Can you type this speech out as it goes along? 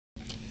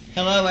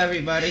Hello,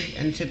 everybody,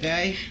 and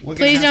today we're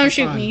gonna Please don't have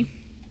shoot fun. me.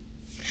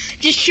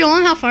 Just show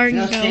them how far you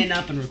No, can go. stand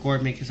up and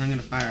record me, because I'm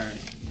gonna fire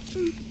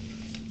it.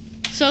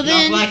 So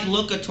then, No, like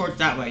look towards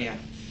that way, yeah.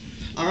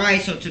 All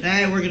right, so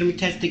today we're gonna be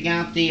testing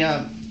out the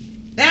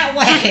that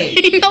way.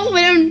 no,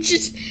 but I'm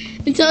just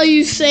until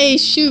you say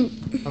shoot.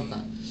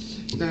 Okay,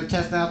 we're gonna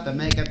test out the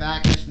Mega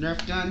Backus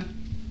Nerf gun.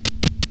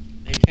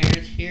 And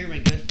Terrence here, my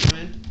good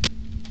friend.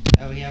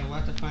 We have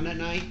lots of fun at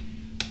night.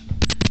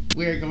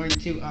 We're going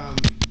to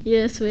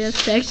Yes, we have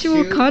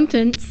sexual Shoot.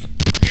 contents.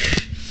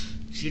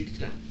 shoot the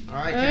gun. All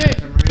right, All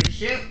Terrence, I'm ready to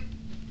shoot.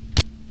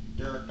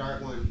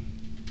 Start one.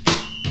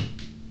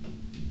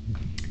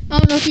 I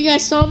don't know if you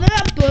guys saw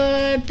that,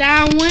 but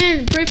that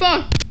went pretty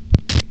far.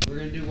 We're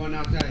gonna do one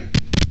outside.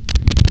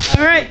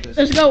 All right,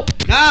 let's go.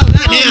 No, not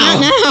now.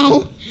 Not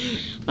now.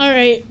 All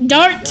right,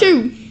 dart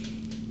 2.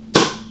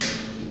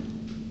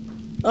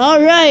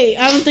 All right,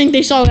 I don't think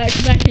they saw that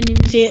because I couldn't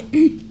even see it.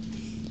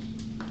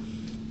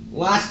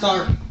 Last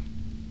dart.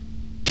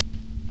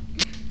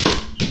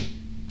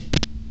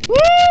 Woo!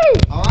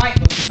 All right,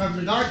 let's cover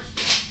the darts.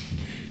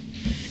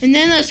 And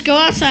then let's go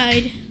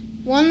outside.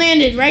 One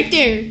landed right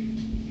there.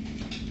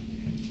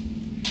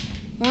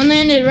 One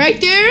landed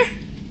right there.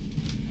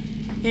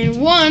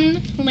 And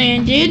one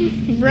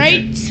landed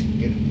right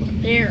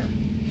there.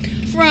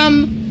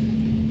 From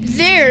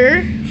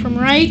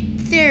right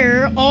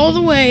there, all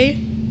the way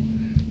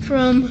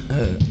from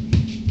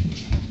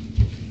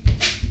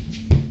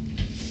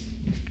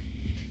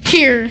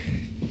here.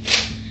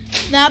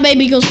 That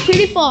baby goes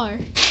pretty far.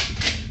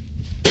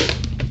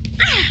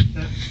 Ah!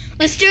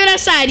 Let's do it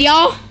outside,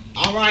 y'all.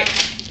 All right.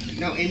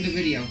 No, end the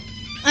video.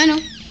 I know.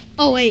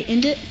 Oh, wait,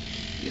 end it.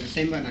 Yeah, the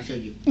same button I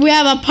showed you. We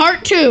have a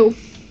part 2.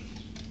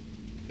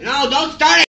 No, don't start it.